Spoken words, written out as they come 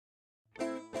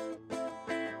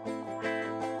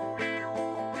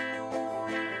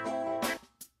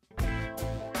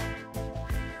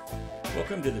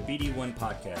Welcome to the BD1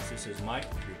 podcast. This is Mike,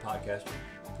 your podcaster.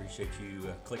 Appreciate you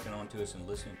clicking on to us and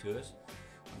listening to us.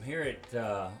 I'm here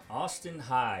at Austin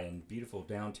High in beautiful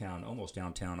downtown, almost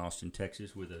downtown Austin,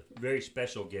 Texas, with a very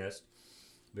special guest,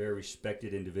 very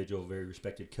respected individual, very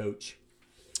respected coach,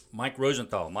 Mike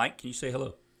Rosenthal. Mike, can you say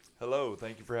hello? Hello.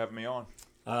 Thank you for having me on.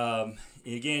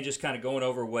 Again, just kind of going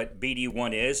over what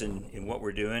BD1 is and what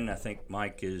we're doing. I think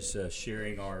Mike is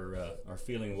sharing our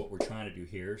feeling of what we're trying to do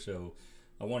here. So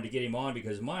I wanted to get him on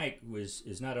because Mike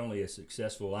is not only a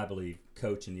successful, I believe,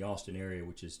 coach in the Austin area,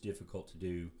 which is difficult to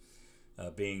do,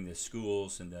 being the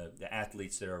schools and the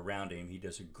athletes that are around him. He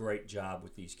does a great job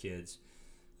with these kids.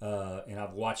 And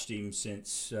I've watched him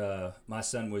since my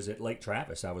son was at Lake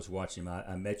Travis. I was watching him.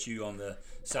 I met you on the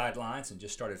sidelines and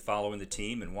just started following the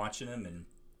team and watching them. And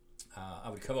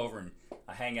I would come over and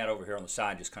I hang out over here on the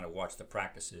side and just kind of watch the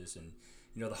practices. And,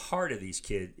 you know, the heart of these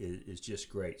kids is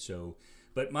just great. So,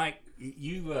 but Mike,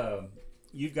 you've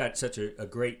got such a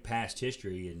great past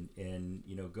history and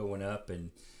you know, going up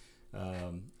and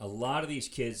a lot of these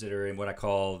kids that are in what I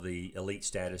call the elite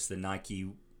status, the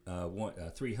Nike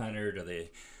 300 or the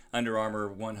Under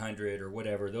Armour 100 or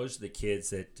whatever. Those are the kids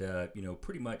that you know,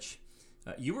 pretty much.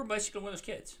 You were basically one of those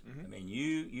kids. Mm-hmm. I mean,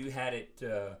 you had it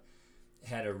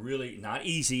had a really not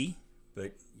easy,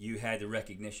 but you had the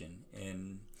recognition.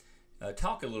 And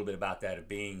talk a little bit about that of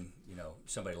being, you know,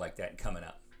 somebody like that and coming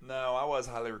up. No, I was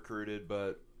highly recruited,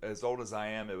 but as old as I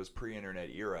am, it was pre-internet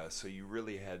era, so you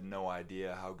really had no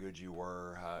idea how good you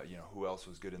were, you know, who else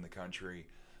was good in the country.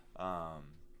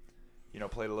 You know,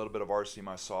 played a little bit of varsity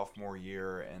my sophomore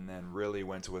year, and then really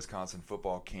went to Wisconsin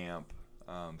football camp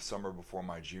summer before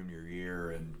my junior year,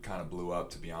 and kind of blew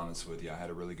up. To be honest with you, I had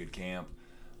a really good camp.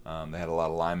 They had a lot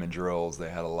of lineman drills,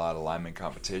 they had a lot of lineman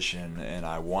competition, and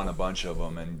I won a bunch of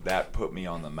them, and that put me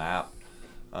on the map.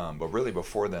 But really,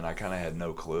 before then, I kind of had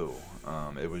no clue.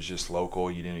 It was just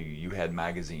local. You had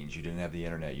magazines. You didn't have the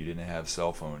internet. You didn't have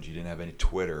cell phones. You didn't have any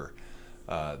Twitter.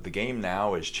 The game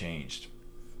now has changed.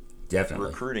 Definitely.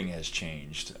 Recruiting has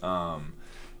changed.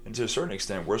 And to a certain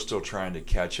extent, we're still trying to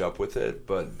catch up with it.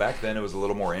 But back then, it was a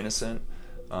little more innocent.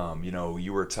 You know,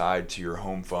 you were tied to your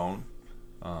home phone.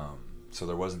 So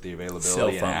there wasn't the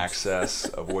availability and access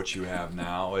of what you have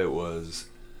now. It was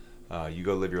you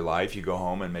go live your life, you go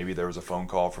home, and maybe there was a phone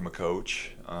call from a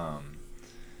coach.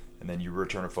 And then you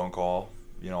return a phone call,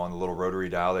 you know, on the little rotary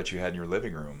dial that you had in your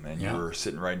living room. And you were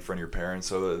sitting right in front of your parents.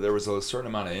 So there was a certain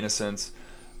amount of innocence.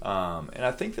 And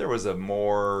I think there was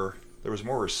more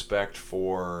respect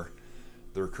for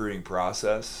the recruiting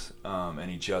process and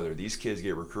each other. These kids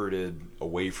get recruited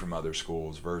away from other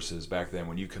schools versus back then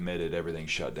when you committed, everything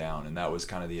shut down. And that was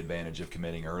kind of the advantage of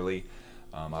committing early.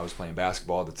 I was playing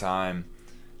basketball at the time,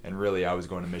 and really I was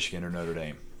going to Michigan or Notre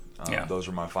Dame. Those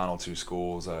were my final two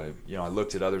schools. I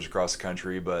looked at others across the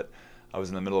country, but I was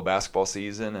in the middle of basketball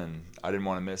season, and I didn't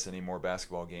want to miss any more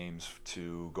basketball games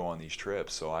to go on these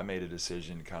trips. So I made a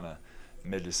decision kind of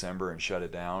mid-December and shut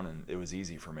it down, and it was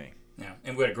easy for me. Yeah,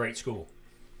 and we had a great school.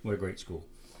 What a great school.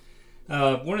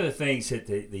 One of the things that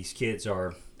these kids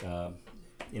are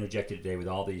interjected today with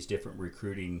all these different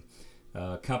recruiting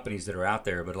companies that are out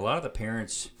there, but a lot of the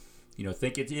parents, you know,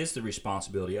 think it is the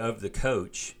responsibility of the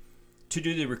coach to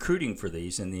do the recruiting for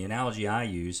these. And the analogy I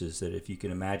use is that if you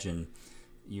can imagine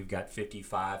you've got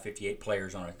 55, 58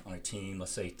 players on a team,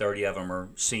 let's say 30 of them are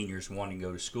seniors wanting to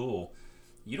go to school,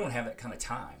 you don't have that kind of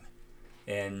time.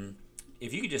 And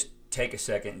if you could just take a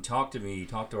second and talk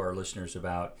to our listeners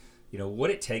about, you know, what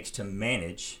it takes to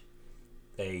manage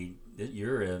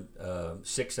you're a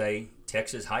 6A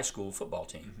Texas high school football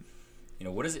team. Mm-hmm. You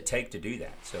know, what does it take to do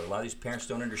that? So a lot of these parents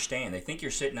don't understand. They think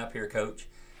you're sitting up here, Coach,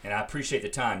 and I appreciate the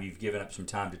time. You've given up some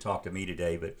time to talk to me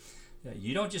today, but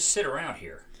you don't just sit around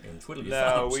here and twiddle your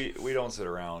thumbs. No, we don't sit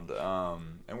around.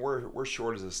 And we're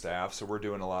short as a staff, so we're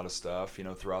doing a lot of stuff. You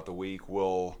know, throughout the week,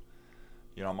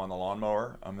 I'm on the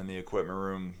lawnmower. I'm in the equipment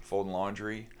room folding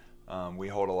laundry. We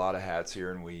hold a lot of hats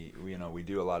here, and we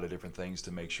do a lot of different things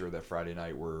to make sure that Friday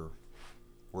night we're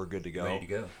good to go. Ready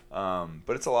to go.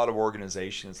 But it's a lot of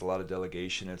organization. It's a lot of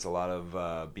delegation. It's a lot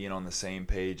of being on the same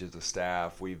page as the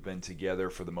staff. We've been together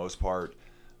for the most part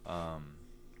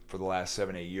for the last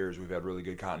 7-8 years. We've had really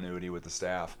good continuity with the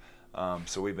staff.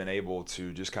 So we've been able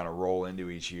to just kind of roll into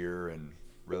each year and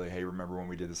really, hey, remember when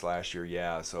we did this last year?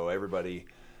 Yeah. So everybody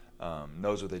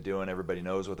knows what they're doing. Everybody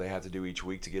knows what they have to do each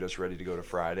week to get us ready to go to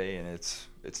Friday. And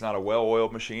it's not a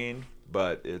well-oiled machine,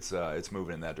 but it's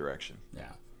moving in that direction.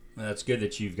 Yeah. Well, that's good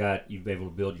that you've been able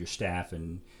to build your staff,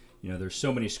 and you know there's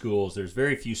so many schools. There's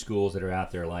very few schools that are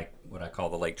out there like what I call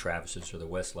the Lake Travises or the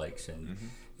West Lakes,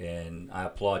 and I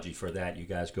applaud you for that. You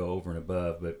guys go over and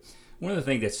above. But one of the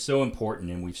things that's so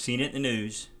important, and we've seen it in the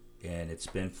news, and it's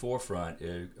been forefront,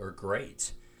 are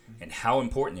grades and how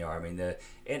important they are. I mean,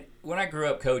 and when I grew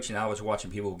up coaching, I was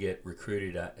watching people get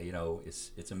recruited.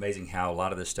 It's amazing how a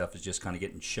lot of this stuff is just kind of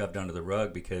getting shoved under the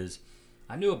rug because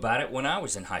I knew about it when I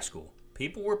was in high school.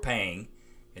 People were paying,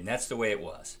 and that's the way it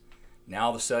was. Now all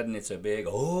of a sudden it's a big,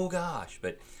 oh gosh,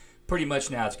 but pretty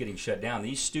much now it's getting shut down.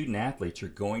 These student athletes are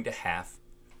going to have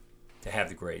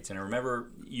the grades. And I remember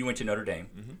you went to Notre Dame.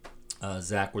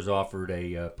 Zach was offered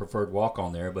a preferred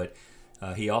walk-on there, but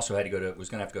he also had to was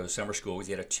going to have to go to summer school.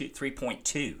 He had a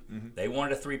 3.2. They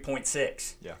wanted a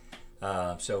 3.6.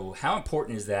 Yeah. So how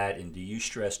important is that, and do you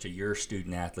stress to your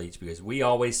student athletes? Because we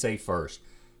always say first,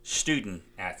 student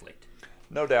athlete.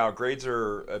 No doubt, grades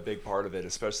are a big part of it,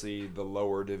 especially the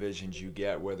lower divisions you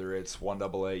get, whether it's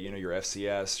 1AA, your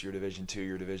FCS, your Division II,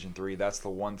 your Division III. That's the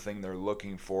one thing they're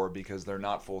looking for because they're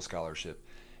not full scholarship.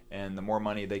 And the more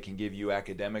money they can give you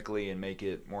academically and make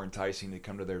it more enticing to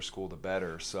come to their school, the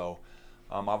better. So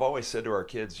I've always said to our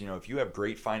kids, if you have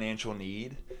great financial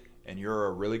need and you're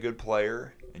a really good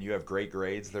player and you have great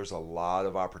grades, there's a lot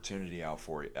of opportunity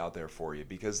out there for you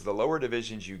because the lower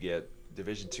divisions you get,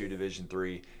 Division II, Division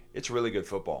III, it's really good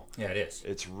football. Yeah, it is.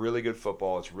 It's really good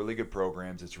football. It's really good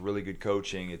programs. It's really good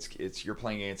coaching. It's you're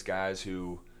playing against guys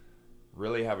who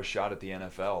really have a shot at the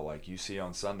NFL. Like you see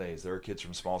on Sundays, there are kids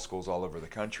from small schools all over the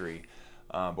country.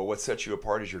 But what sets you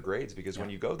apart is your grades because when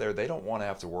you go there, they don't want to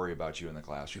have to worry about you in the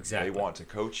classroom. Exactly. They want to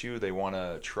coach you. They want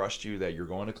to trust you that you're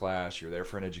going to class, you're there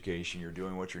for an education, you're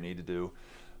doing what you need to do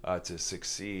to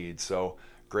succeed. So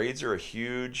grades are a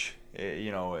huge,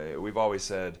 we've always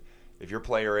said, if you're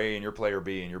player A and you're player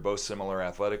B and you're both similar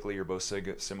athletically, you're both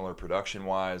similar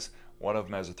production-wise, one of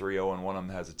them has a 3.0 and one of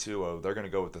them has a 2.0, they're going to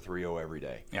go with the 3.0 every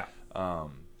day. Yeah.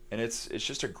 And it's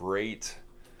just a great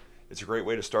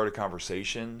way to start a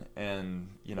conversation. And,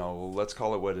 let's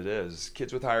call it what it is.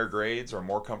 Kids with higher grades are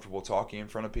more comfortable talking in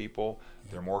front of people.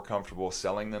 They're more comfortable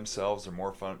selling themselves. They're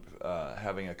more fun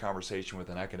having a conversation with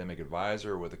an academic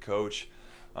advisor, with a coach.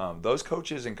 Those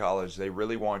coaches in college, they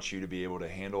really want you to be able to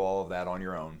handle all of that on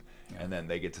your own. And then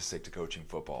they get to stick to coaching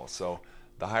football. So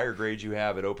the higher grades you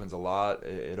have, it opens a lot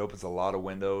of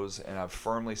windows. And I've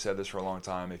firmly said this for a long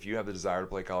time. If you have the desire to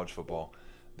play college football,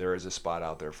 there is a spot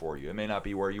out there for you. It may not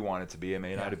be where you want it to be. It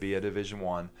may not be a Division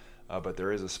I, but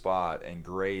there is a spot, and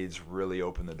grades really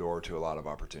open the door to a lot of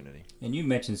opportunity. And you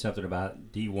mentioned something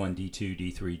about D1, D2,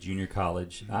 D3, junior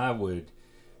college. I would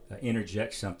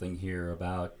interject something here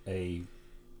about a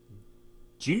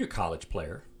junior college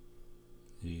player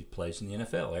who plays in the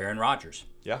NFL, Aaron Rodgers.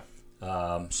 Yeah.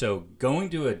 So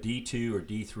going to a D2 or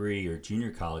D3 or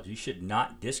junior college, you should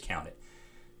not discount it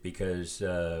because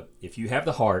if you have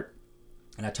the heart,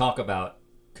 and I talk about,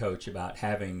 Coach, about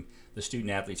having the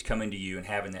student athletes come into you and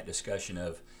having that discussion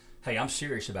of, hey, I'm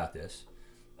serious about this.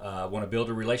 I want to build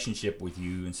a relationship with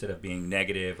you instead of being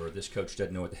negative or this coach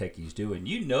doesn't know what the heck he's doing.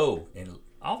 And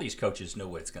all these coaches know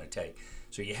what it's going to take.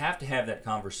 So you have to have that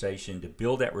conversation to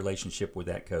build that relationship with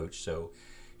that coach. So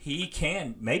he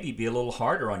can maybe be a little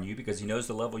harder on you because he knows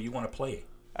the level you want to play.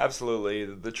 Absolutely.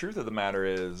 The truth of the matter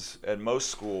is, at most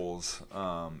schools,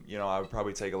 I would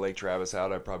probably take a Lake Travis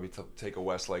out. I'd probably take a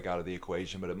Westlake out of the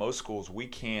equation. But at most schools, we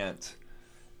can't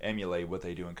emulate what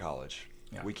they do in college.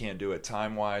 Yeah. We can't do it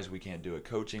time-wise. We can't do it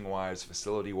coaching-wise,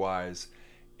 facility-wise,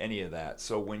 any of that.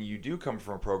 So when you do come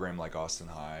from a program like Austin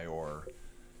High or,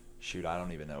 I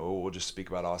don't even know. We'll just speak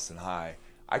about Austin High.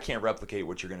 I can't replicate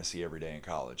what you're going to see every day in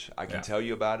college. I can tell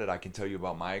you about it. I can tell you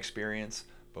about my experience.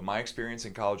 But my experience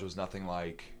in college was nothing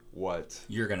like what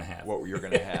you're going to have. What you're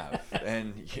going to have.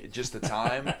 And just the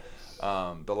time,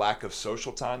 the lack of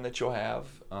social time that you'll have.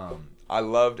 I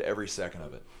loved every second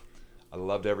of it. I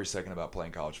loved every second about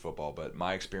playing college football. But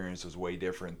my experience was way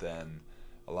different than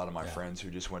a lot of my friends who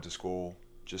just went to school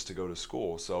just to go to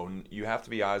school. So you have to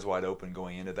be eyes wide open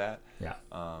going into that. Yeah.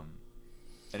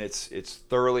 And it's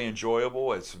thoroughly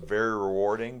enjoyable. It's very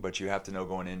rewarding, but you have to know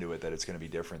going into it that it's going to be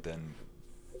different than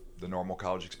the normal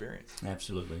college experience.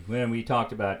 Absolutely. When we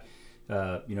talked about,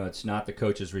 it's not the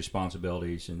coach's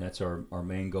responsibilities, and that's our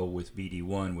main goal with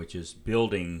BD1, which is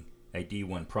building a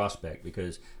D1 prospect,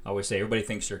 because I always say everybody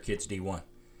thinks their kid's D1,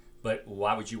 but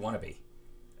why would you want to be?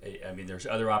 I mean, there's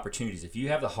other opportunities. If you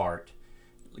have the heart,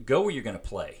 go where you're going to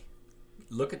play.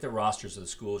 Look at the rosters of the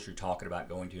schools you're talking about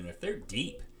going to, and if they're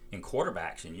deep in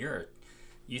quarterbacks and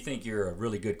you think you're a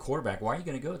really good quarterback, why are you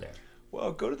going to go there?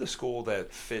 Well, go to the school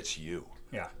that fits you.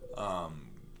 Yeah.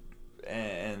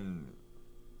 And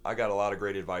I got a lot of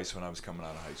great advice when I was coming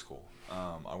out of high school.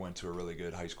 I went to a really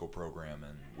good high school program,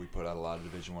 and we put out a lot of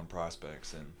Division I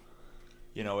prospects. And,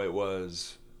 it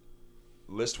was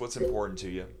list what's important to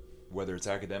you, whether it's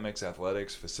academics,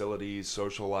 athletics, facilities,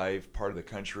 social life, part of the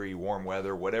country, warm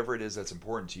weather, whatever it is that's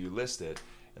important to you, list it,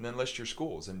 and then list your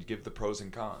schools and give the pros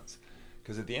and cons.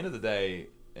 Because at the end of the day,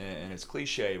 and it's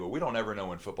cliche, but we don't ever know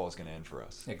when football is going to end for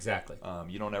us. Exactly.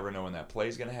 You don't ever know when that play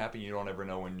is going to happen. You don't ever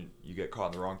know when you get caught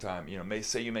in the wrong time.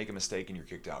 Say you make a mistake and you're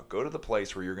kicked out. Go to the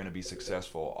place where you're going to be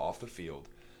successful off the field.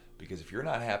 Because if you're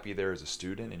not happy there as a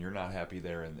student and you're not happy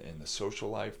there in the social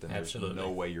life, then Absolutely. there's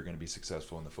no way you're going to be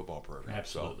successful in the football program.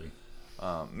 Absolutely.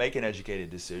 So, make an educated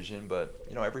decision. But,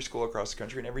 every school across the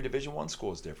country and every Division I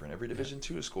school is different. Every Division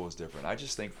II school is different. I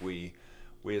just think we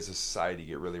as a society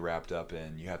get really wrapped up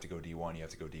in you have to go D1, you have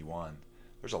to go D1.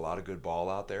 There's a lot of good ball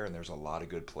out there, and there's a lot of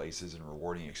good places and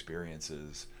rewarding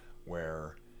experiences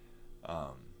where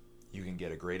you can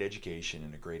get a great education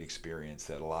and a great experience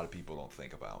that a lot of people don't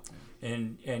think about.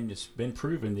 And it's been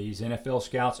proven these NFL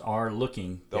scouts are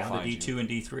looking down to D2 and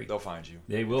D3. They'll find you.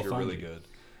 They will if you're find really you.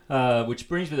 good. Which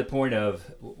brings me to the point of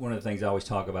one of the things I always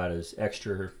talk about is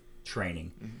extra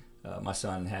training. Mm-hmm. My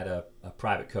son had a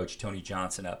private coach, Tony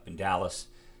Johnson, up in Dallas.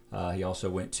 He also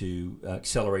went to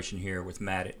acceleration here with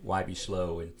Matt at YB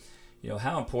Slow. And,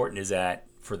 how important is that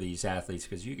for these athletes?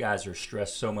 Because you guys are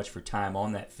stressed so much for time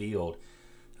on that field.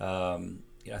 I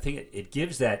think it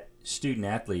gives that student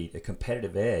athlete a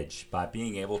competitive edge by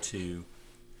being able to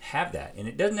have that. And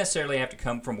it doesn't necessarily have to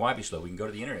come from YB Slow. We can go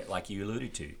to the internet like you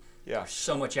alluded to. Yeah. There's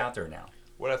so much out there now.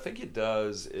 What I think it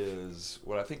does is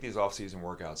what I think these off-season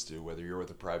workouts do, whether you're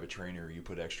with a private trainer or you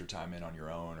put extra time in on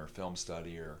your own or film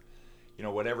study or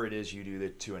whatever it is you do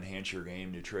to enhance your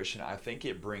game, nutrition, I think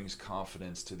it brings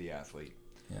confidence to the athlete.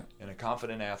 Yeah. And a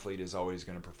confident athlete is always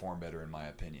going to perform better, in my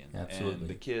opinion. Absolutely. And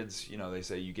the kids, they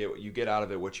say you get out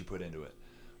of it what you put into it.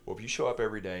 Well, if you show up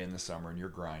every day in the summer and you're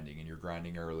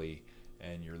grinding early,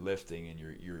 and you're lifting and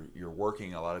you're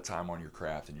working a lot of time on your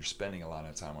craft and you're spending a lot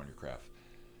of time on your craft,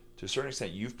 to a certain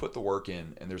extent, you've put the work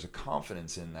in, and there's a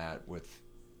confidence in that with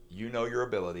your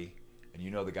ability. And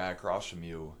the guy across from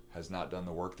you has not done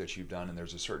the work that you've done, and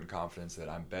there's a certain confidence that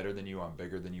I'm better than you, I'm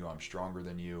bigger than you, I'm stronger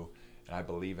than you, and I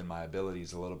believe in my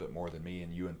abilities a little bit more than me,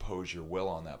 and you impose your will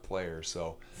on that player.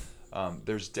 So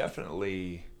there's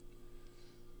definitely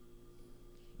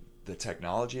the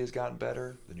technology has gotten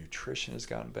better, the nutrition has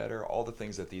gotten better, all the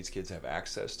things that these kids have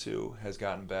access to has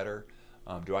gotten better.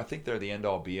 Do I think they're the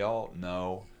end-all be-all?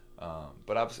 No.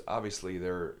 But obviously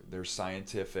there's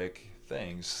scientific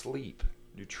things, sleep,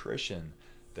 nutrition,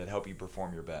 that help you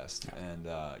perform your best. And,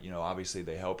 obviously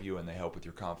they help you and they help with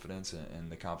your confidence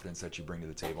and the confidence that you bring to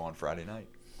the table on Friday night.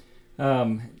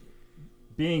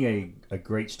 Being a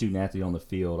great student athlete on the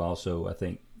field, also, I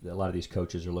think a lot of these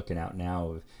coaches are looking out now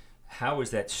of how is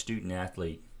that student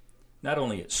athlete, not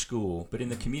only at school, but in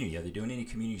the community? Are they doing any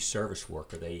community service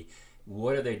work?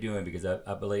 What are they doing? Because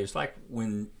I believe it's like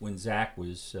when Zach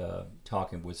was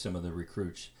talking with some of the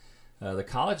recruits, the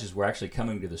colleges were actually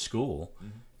coming to the school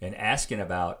and asking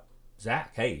about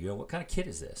Zach. Hey, what kind of kid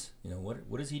is this?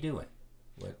 What is he doing?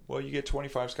 Well, you get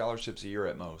 25 scholarships a year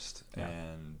at most, Yeah.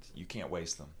 and you can't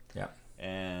waste them. Yeah.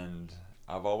 And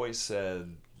I've always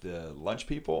said the lunch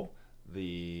people,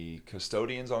 the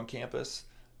custodians on campus,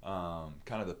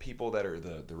 kind of the people that are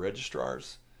the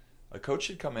registrars, a coach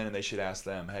should come in and they should ask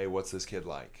them, hey, what's this kid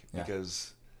like? Yeah.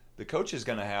 Because the coach is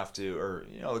going to have to, or,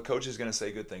 the coach is going to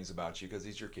say good things about you because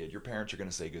he's your kid. Your parents are going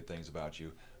to say good things about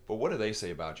you. But what do they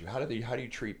say about you? How do you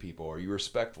treat people? Are you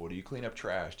respectful? Do you clean up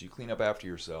trash? Do you clean up after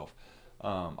yourself?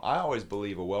 I always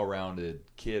believe a well-rounded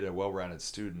kid, a well-rounded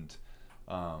student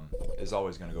is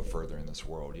always going to go further in this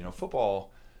world.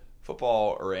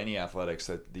 Football or any athletics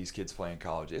that these kids play in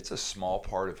college, it's a small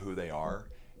part of who they are.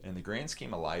 In the grand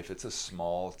scheme of life, it's a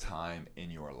small time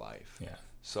in your life. Yeah.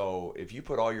 So if you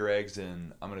put all your eggs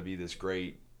in, I'm going to be this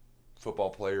great football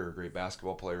player, a great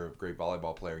basketball player, a great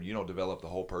volleyball player, and you don't develop the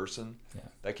whole person,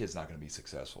 that kid's not going to be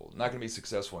successful. Not going to be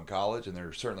successful in college, and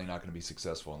they're certainly not going to be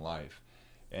successful in life.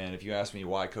 And if you ask me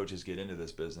why coaches get into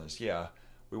this business,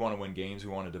 we want to win games,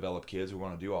 we want to develop kids, we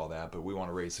want to do all that, but we want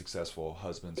to raise successful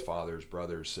husbands, fathers,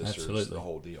 brothers, sisters, Absolutely. the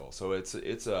whole deal. So it's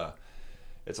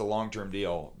a long-term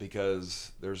deal,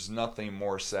 because there's nothing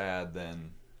more sad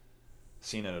than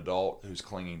seeing an adult who's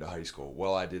clinging to high school.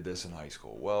 Well, I did this in high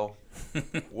school. Well,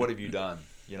 what have you done?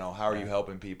 How are you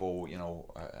helping people?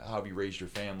 How have you raised your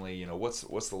family?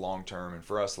 What's the long term? And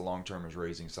for us, the long term is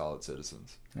raising solid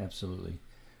citizens. Absolutely.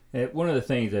 One of the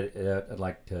things that I'd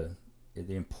like to,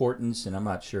 the importance, and I'm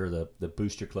not sure the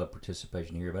Booster Club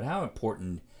participation here, but how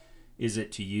important is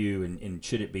it to you, and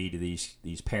should it be to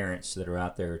these parents that are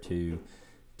out there to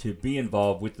be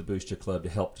involved with the Booster Club to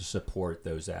help to support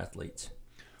those athletes?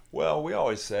 Well, we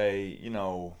always say,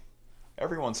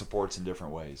 everyone supports in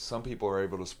different ways. Some people are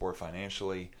able to support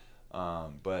financially,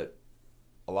 but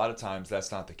a lot of times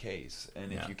that's not the case.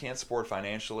 And if you can't support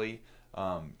financially,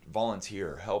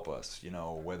 volunteer, help us.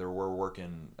 Whether we're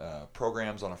working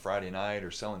programs on a Friday night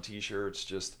or selling T-shirts,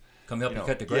 just come help you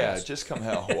cut the grass. Yeah, just come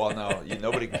help. Well, no,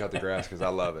 nobody can cut the grass because I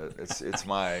love it. It's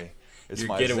my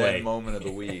getaway. Zen moment of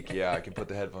the week. Yeah, I can put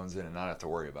the headphones in and not have to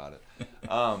worry about it.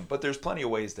 But there's plenty of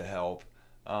ways to help.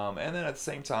 And then at the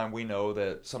same time, we know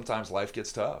that sometimes life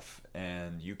gets tough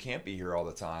and you can't be here all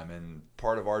the time. And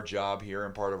part of our job here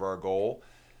and part of our goal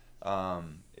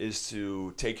is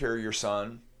to take care of your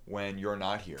son when you're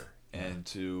not here, and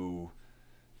to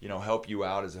help you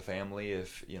out as a family.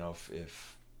 If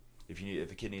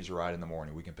a kid needs a ride in the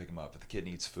morning, we can pick him up. If the kid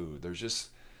needs food, there's just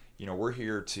we're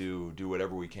here to do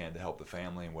whatever we can to help the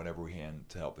family and whatever we can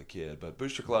to help the kid. But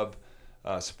Booster Club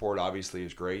support obviously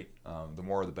is great. The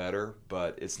more the better,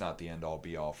 but it's not the end all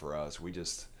be all for us. We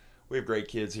have great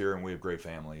kids here and we have great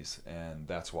families, and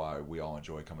that's why we all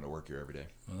enjoy coming to work here every day.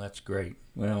 Well, that's great.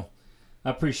 Well, I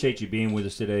appreciate you being with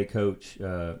us today, Coach.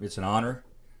 It's an honor.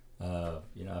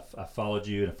 I followed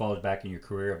you and I followed back in your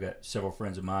career. I've got several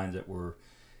friends of mine that were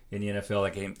in the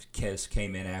NFL that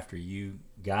came in after you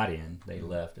got in. They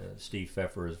left. Steve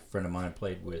Pfeffer is a friend of mine,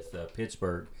 played with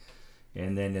Pittsburgh,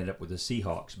 and then ended up with the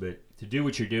Seahawks. But to do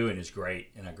what you're doing is great,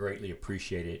 and I greatly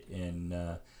appreciate it. And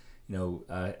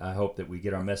I hope that we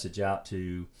get our message out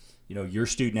to your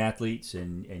student athletes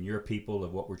and your people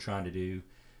of what we're trying to do.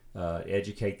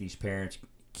 Educate these parents,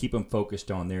 keep them focused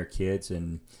on their kids,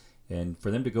 and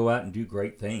for them to go out and do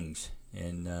great things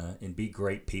and be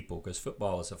great people, because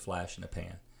football is a flash in the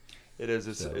pan. It is.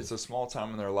 It's a small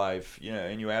time in their life.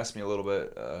 And you asked me a little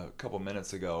bit a couple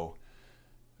minutes ago.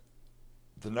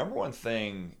 The number one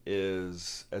thing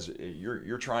is, as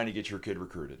you're trying to get your kid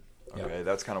recruited. Okay, Yep.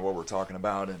 That's kind of what we're talking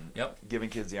about, and Yep. giving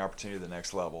kids the opportunity to the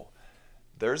next level.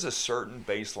 There's a certain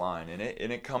baseline,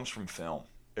 and it comes from film.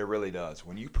 It really does.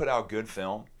 When you put out good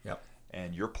film, Yep.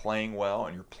 and you're playing well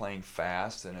and you're playing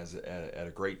fast and at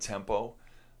a great tempo,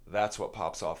 that's what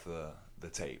pops off the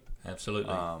tape.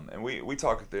 Absolutely. And we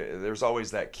talk. There's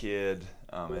always that kid,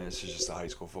 and it's just a high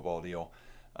school football deal.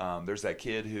 There's that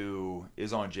kid who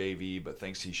is on JV but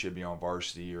thinks he should be on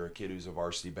varsity, or a kid who's a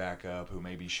varsity backup who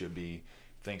maybe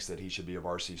thinks that he should be a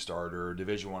varsity starter, or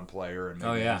Division I player, and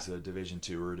maybe he's a Division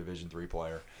II or Division III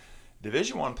player.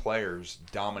 Division I players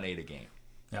dominate a game.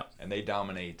 Yep. And they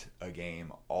dominate a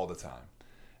game all the time.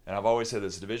 And I've always said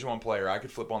this: a Division I player, I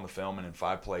could flip on the film, and in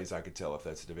 5 plays I could tell if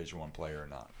that's a Division I player or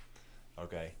not.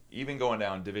 Okay? Even going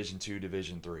down Division II,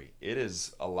 Division III, it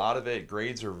is a lot of it.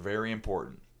 Grades are very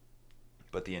important.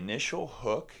 But the initial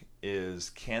hook is,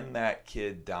 can that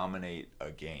kid dominate a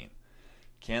game?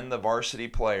 Can the varsity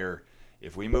player,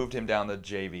 if we moved him down to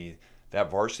JV, that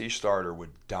varsity starter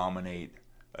would dominate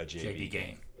a JV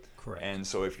game? Correct. And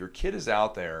so if your kid is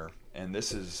out there, and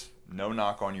this is no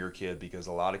knock on your kid, because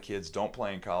a lot of kids don't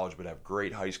play in college but have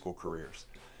great high school careers.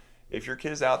 If your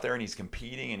kid is out there and he's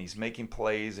competing and he's making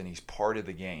plays and he's part of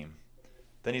the game,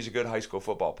 then he's a good high school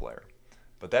football player.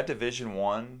 But that Division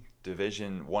AA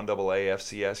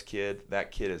FCS kid,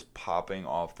 that kid is popping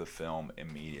off the film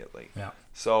immediately. Yeah.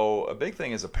 So a big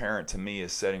thing as a parent to me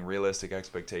is setting realistic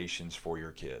expectations for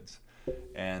your kids,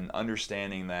 and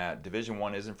understanding that Division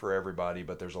I isn't for everybody,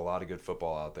 but there's a lot of good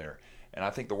football out there. And I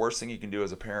think the worst thing you can do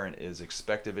as a parent is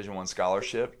expect Division I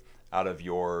scholarship out of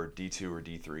your D2 or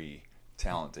D3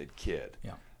 talented kid.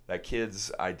 Yeah. That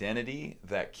kid's identity,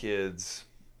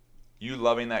 you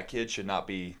loving that kid should not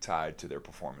be tied to their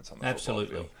performance on the football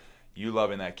field. You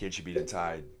loving that kid should be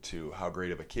tied to how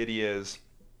great of a kid he is,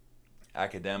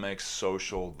 academics,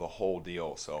 social, the whole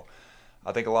deal. So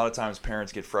I think a lot of times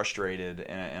parents get frustrated,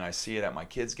 and I see it at my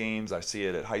kids' games, I see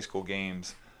it at high school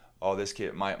games. Oh, this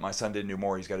kid, my son didn't do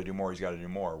more, he's got to do more, he's got to do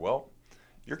more. Well,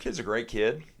 your kid's a great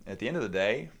kid. At the end of the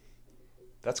day,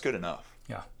 that's good enough.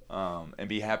 Yeah. And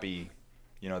be happy,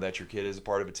 that your kid is a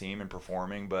part of a team and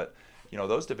performing. But,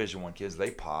 those Division I kids,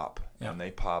 they pop, and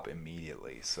they pop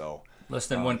immediately. So less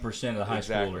than 1% of the high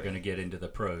school are going to get into the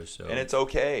pros. So. And it's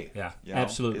okay. Yeah,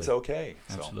 absolutely. It's okay.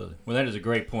 Absolutely. Well, that is a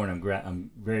great point.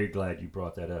 I'm very glad you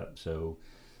brought that up. So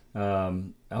I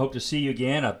hope to see you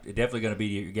again. I'm definitely going to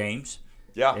be at your games.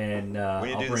 Yeah. And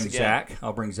I'll bring Zach.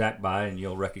 I'll bring Zach by, and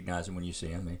you'll recognize him when you see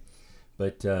him.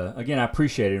 But again, I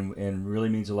appreciate it, and really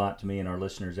means a lot to me and our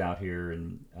listeners out here,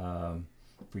 and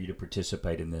for you to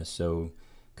participate in this. So,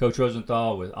 Coach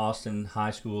Rosenthal with Austin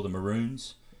High School, the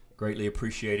Maroons, greatly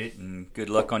appreciate it, and good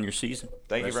luck on your season.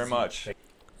 Thank you very much.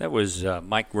 That was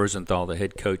Mike Rosenthal, the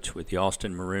head coach with the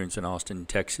Austin Maroons in Austin,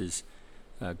 Texas.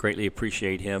 Greatly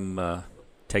appreciate him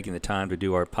taking the time to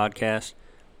do our podcast.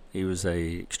 He was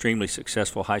a extremely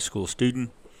successful high school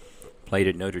student, played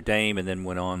at Notre Dame, and then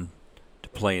went on to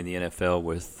play in the NFL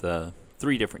with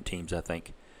 3 different teams, I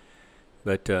think.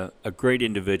 But a great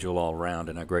individual all around,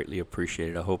 and I greatly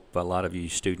appreciate it. I hope a lot of you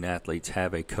student athletes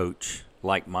have a coach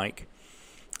like Mike.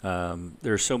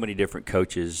 There are so many different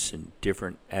coaches and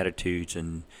different attitudes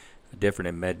and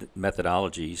different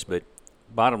methodologies, but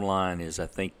bottom line is I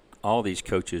think all these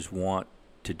coaches want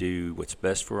to do what's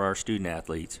best for our student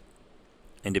athletes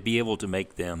and to be able to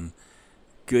make them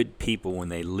good people when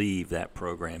they leave that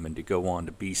program and to go on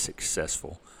to be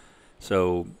successful.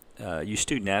 So you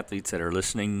student athletes that are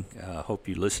listening, I hope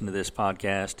you listen to this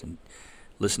podcast and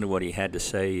listen to what he had to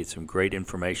say. It's some great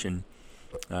information.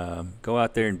 Go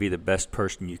out there and be the best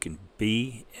person you can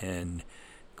be, and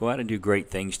go out and do great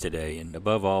things today. And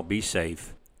above all, be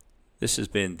safe. This has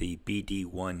been the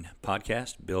BD1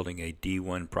 podcast, Building a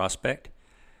D1 Prospect.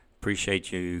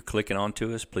 Appreciate you clicking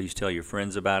onto us. Please tell your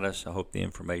friends about us. I hope the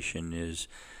information is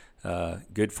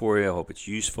good for you. I hope it's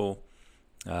useful.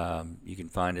 You can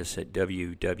find us at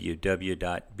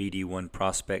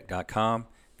www.bd1prospect.com.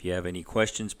 If you have any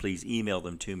questions, please email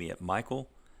them to me at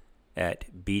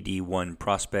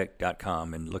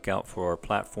michael@bd1prospect.com, and look out for our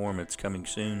platform. It's coming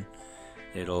soon.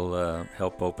 It'll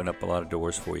help open up a lot of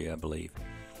doors for you, I believe.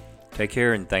 Take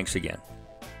care, and thanks again.